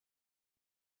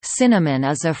Cinnamon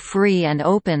is a free and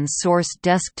open-source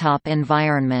desktop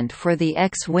environment for the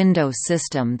X Window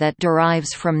system that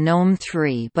derives from GNOME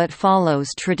 3 but follows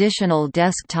traditional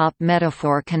desktop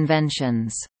metaphor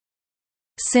conventions.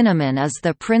 Cinnamon is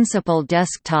the principal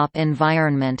desktop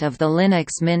environment of the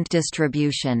Linux Mint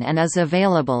distribution and is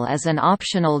available as an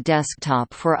optional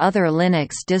desktop for other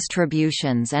Linux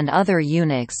distributions and other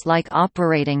Unix-like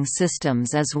operating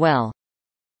systems as well.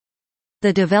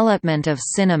 The development of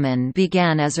Cinnamon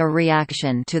began as a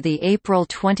reaction to the April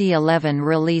 2011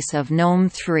 release of GNOME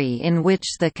 3, in which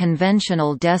the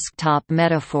conventional desktop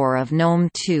metaphor of GNOME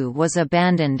 2 was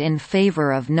abandoned in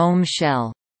favor of GNOME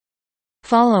Shell.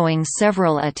 Following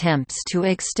several attempts to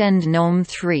extend GNOME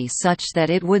 3 such that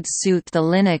it would suit the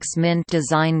Linux Mint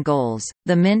design goals,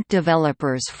 the Mint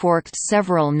developers forked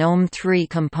several GNOME 3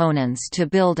 components to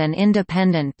build an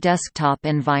independent desktop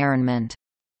environment.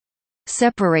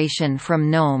 Separation from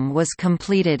GNOME was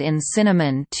completed in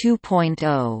Cinnamon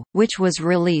 2.0, which was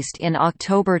released in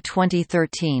October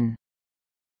 2013.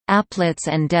 Applets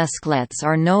and desklets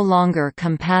are no longer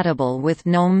compatible with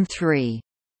GNOME 3.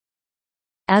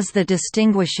 As the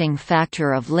distinguishing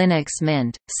factor of Linux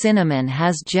Mint, Cinnamon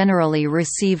has generally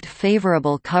received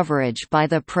favorable coverage by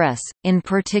the press, in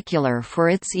particular for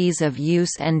its ease of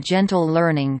use and gentle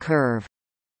learning curve.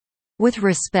 With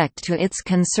respect to its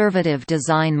conservative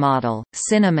design model,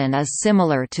 Cinnamon is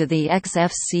similar to the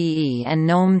XFCE and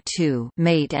GNOME 2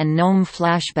 Mate and GNOME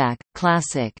Flashback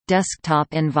Classic desktop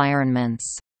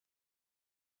environments.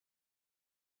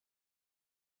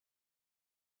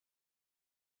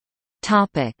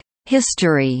 Topic: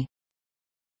 History.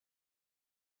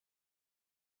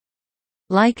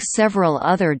 Like several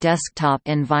other desktop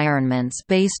environments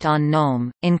based on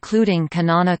GNOME, including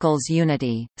Canonical's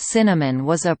Unity, Cinnamon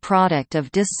was a product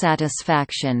of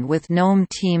dissatisfaction with GNOME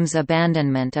team's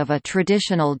abandonment of a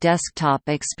traditional desktop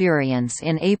experience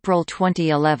in April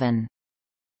 2011.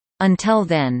 Until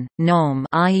then, GNOME,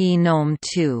 i.e. GNOME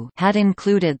 2, had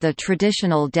included the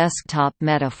traditional desktop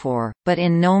metaphor, but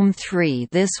in GNOME 3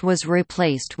 this was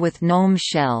replaced with GNOME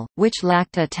Shell, which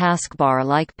lacked a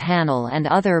taskbar-like panel and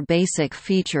other basic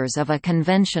features of a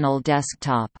conventional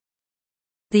desktop.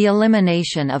 The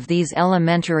elimination of these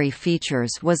elementary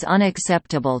features was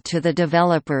unacceptable to the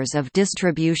developers of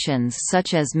distributions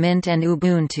such as Mint and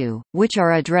Ubuntu, which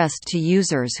are addressed to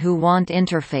users who want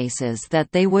interfaces that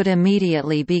they would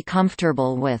immediately be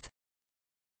comfortable with.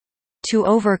 To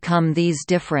overcome these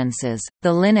differences,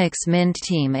 the Linux Mint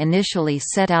team initially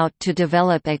set out to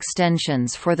develop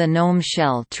extensions for the GNOME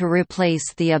Shell to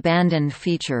replace the abandoned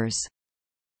features.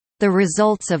 The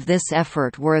results of this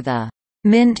effort were the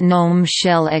Mint GNOME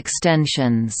Shell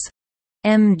Extensions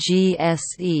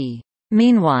 (MGSE).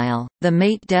 Meanwhile, the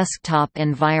Mate desktop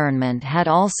environment had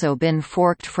also been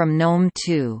forked from GNOME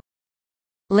 2.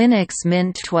 Linux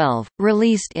Mint 12,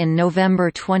 released in November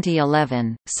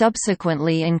 2011,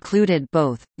 subsequently included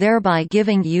both, thereby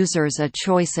giving users a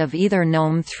choice of either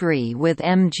GNOME 3 with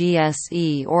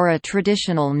MGSE or a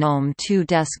traditional GNOME 2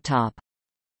 desktop.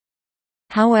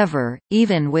 However,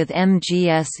 even with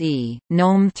MGSE,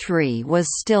 GNOME 3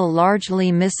 was still largely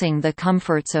missing the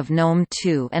comforts of GNOME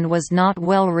 2 and was not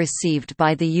well received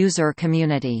by the user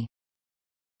community.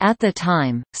 At the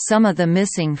time, some of the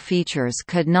missing features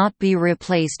could not be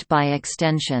replaced by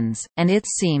extensions, and it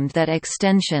seemed that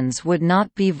extensions would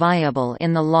not be viable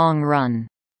in the long run.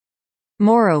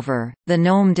 Moreover, the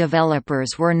GNOME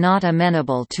developers were not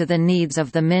amenable to the needs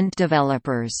of the Mint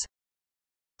developers.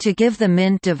 To give the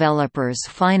Mint developers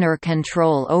finer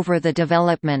control over the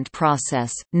development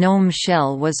process, GNOME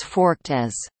Shell was forked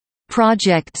as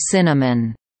Project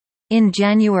Cinnamon in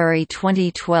January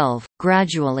 2012.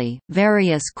 Gradually,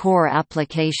 various core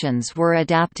applications were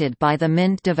adapted by the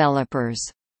Mint developers.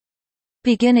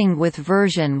 Beginning with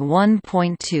version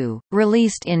 1.2,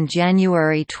 released in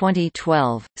January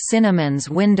 2012, Cinnamon's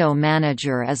window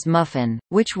manager is Muffin,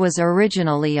 which was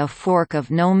originally a fork of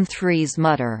GNOME 3's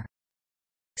Mutter.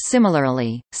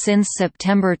 Similarly, since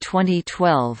September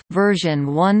 2012, version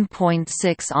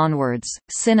 1.6 onwards,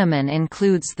 Cinnamon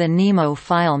includes the Nemo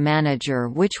file manager,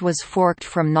 which was forked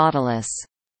from Nautilus.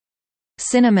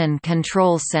 Cinnamon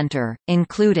Control Center,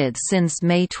 included since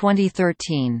May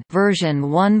 2013, version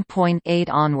 1.8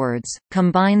 onwards,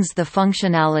 combines the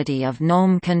functionality of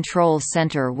GNOME Control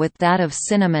Center with that of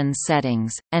Cinnamon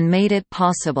settings, and made it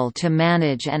possible to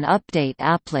manage and update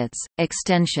applets,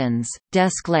 extensions,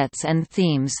 desklets and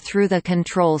themes through the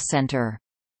Control Center.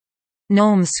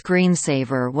 GNOME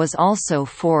Screensaver was also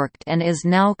forked and is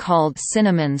now called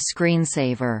Cinnamon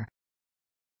Screensaver.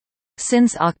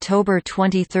 Since October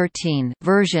 2013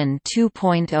 version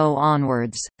 2.0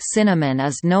 onwards, Cinnamon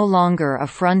is no longer a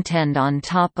frontend on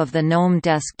top of the GNOME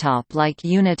desktop like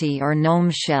Unity or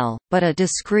GNOME Shell, but a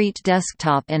discrete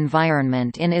desktop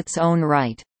environment in its own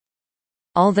right.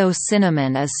 Although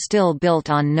Cinnamon is still built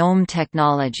on GNOME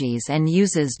technologies and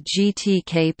uses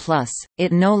GTK+,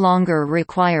 it no longer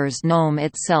requires GNOME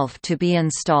itself to be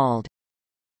installed.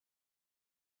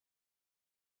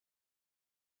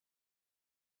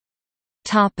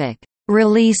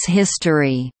 Release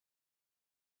history.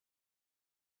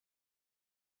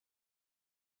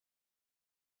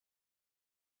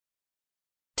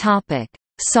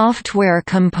 Software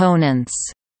components.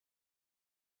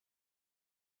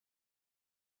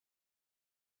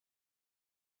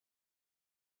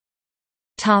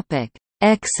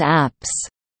 X-apps.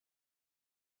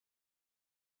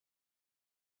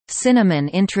 Cinnamon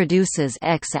introduces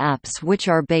X-apps which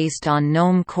are based on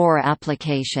GNOME core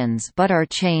applications but are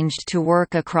changed to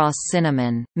work across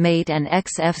Cinnamon, Mate and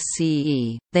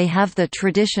XFCE. They have the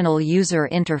traditional user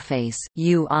interface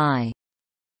 (UI).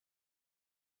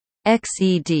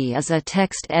 XED is a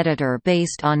text editor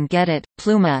based on Gedit,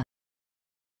 Pluma.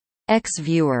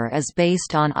 Xviewer is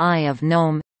based on Eye of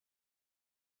GNOME.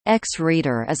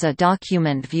 Xreader is a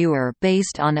document viewer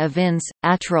based on Evince,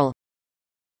 Atril.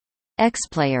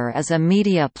 Xplayer is a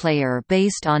media player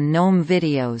based on GNOME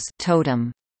Videos,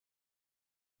 Totem.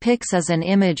 Pix is an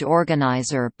image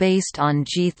organizer based on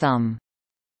gthumb.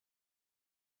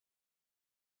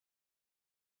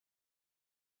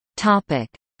 Topic: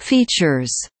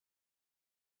 Features.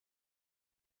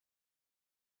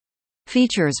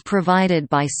 Features provided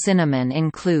by Cinnamon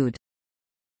include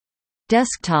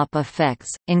desktop effects,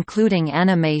 including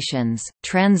animations,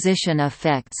 transition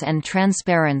effects and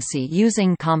transparency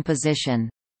using composition.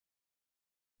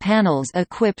 Panels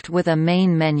equipped with a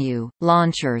main menu,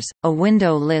 launchers, a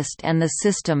window list and the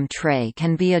system tray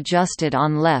can be adjusted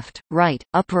on left, right,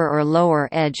 upper or lower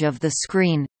edge of the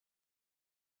screen.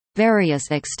 Various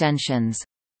extensions.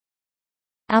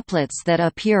 Applets that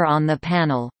appear on the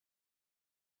panel.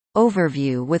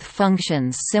 Overview with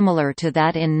functions similar to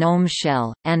that in GNOME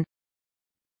Shell, and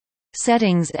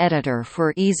settings editor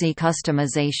for easy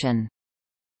customization.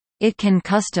 It can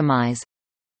customize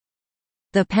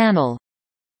the panel,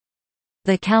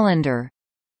 the calendar,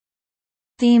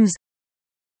 themes,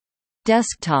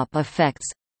 desktop effects,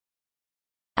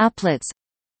 applets.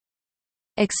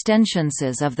 Extensions.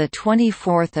 As of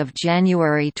 24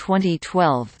 January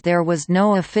 2012 there was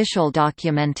no official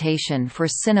documentation for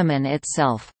Cinnamon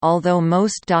itself, although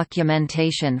most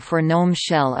documentation for GNOME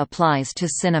Shell applies to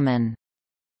Cinnamon.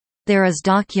 There is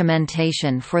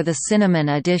documentation for the Cinnamon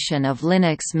edition of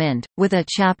Linux Mint, with a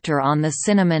chapter on the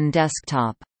Cinnamon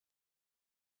desktop.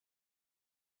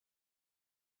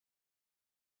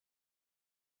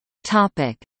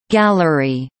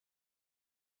 Gallery.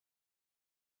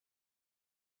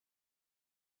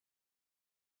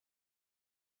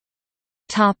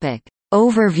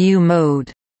 Overview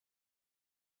mode.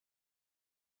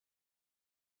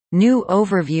 New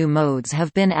overview modes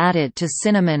have been added to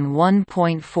Cinnamon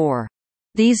 1.4.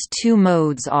 These two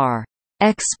modes are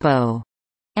Expo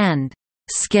and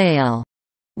Scale,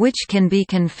 which can be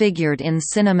configured in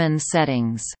Cinnamon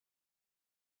settings.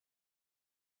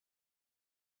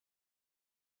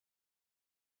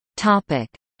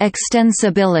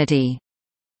 Extensibility.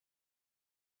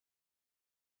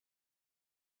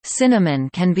 Cinnamon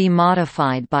can be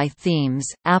modified by themes,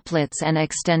 applets and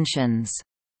extensions.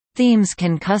 Themes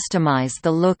can customize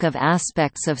the look of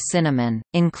aspects of Cinnamon,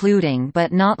 including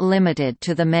but not limited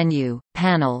to the menu,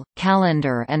 panel,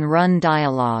 calendar and run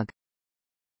dialog.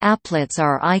 Applets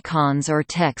are icons or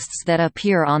texts that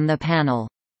appear on the panel.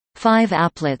 5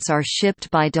 applets are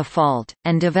shipped by default,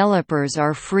 and developers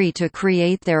are free to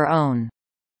create their own.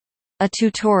 A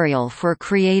tutorial for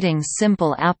creating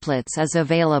simple applets is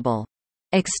available.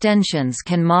 Extensions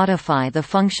can modify the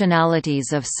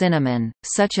functionalities of Cinnamon,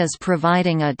 such as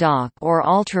providing a dock or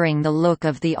altering the look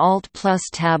of the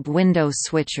Alt+Tab window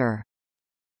switcher.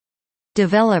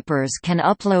 Developers can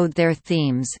upload their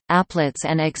themes, applets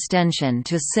and extension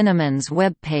to Cinnamon's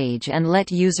web page and let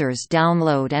users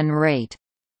download and rate.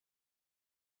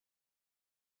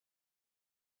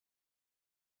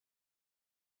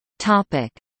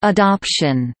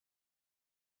 Adoption.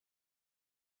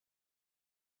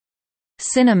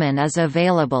 Cinnamon is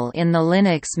available in the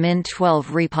Linux Mint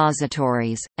 12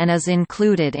 repositories, and is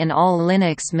included in all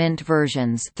Linux Mint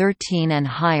versions 13 and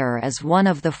higher as one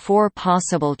of the 4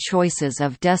 possible choices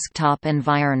of desktop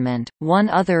environment, one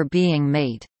other being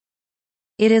Mate.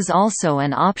 It is also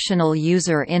an optional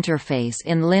user interface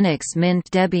in Linux Mint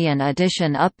Debian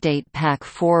Edition Update Pack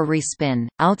 4 Respin.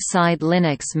 Outside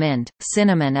Linux Mint,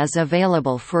 Cinnamon is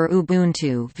available for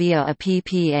Ubuntu via a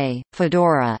PPA,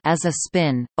 Fedora as a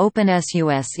spin,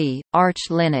 OpenSUSE, Arch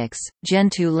Linux,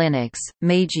 Gentoo Linux,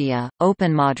 Mageia,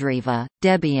 OpenModriva,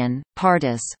 Debian,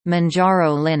 Pardus,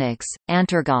 Manjaro Linux,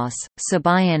 Antergos,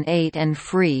 Sabayon 8 and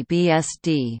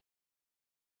FreeBSD.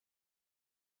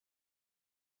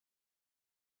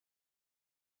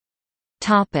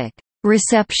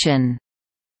 Reception.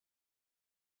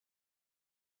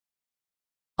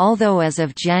 Although as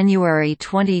of January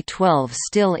 2012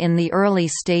 still in the early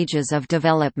stages of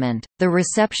development, the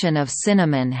reception of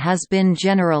Cinnamon has been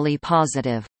generally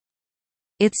positive.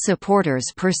 Its supporters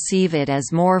perceive it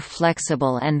as more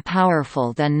flexible and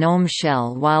powerful than GNOME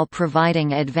Shell while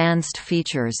providing advanced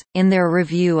features. In their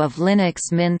review of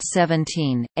Linux Mint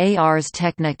 17, Ars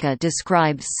Technica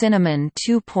described Cinnamon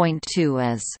 2.2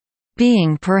 as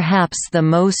being perhaps the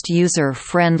most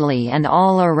user-friendly and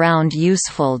all-around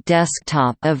useful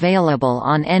desktop available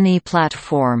on any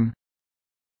platform.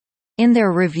 In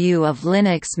their review of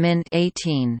Linux Mint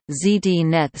 18,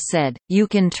 ZDNet said, "You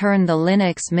can turn the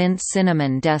Linux Mint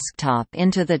Cinnamon desktop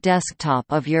into the desktop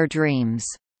of your dreams."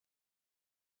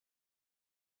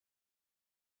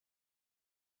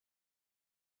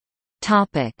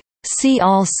 See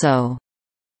also: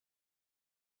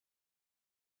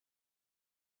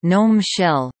 GNOME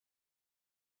Shell,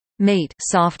 Mate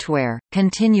software,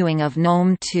 continuing of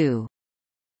GNOME 2.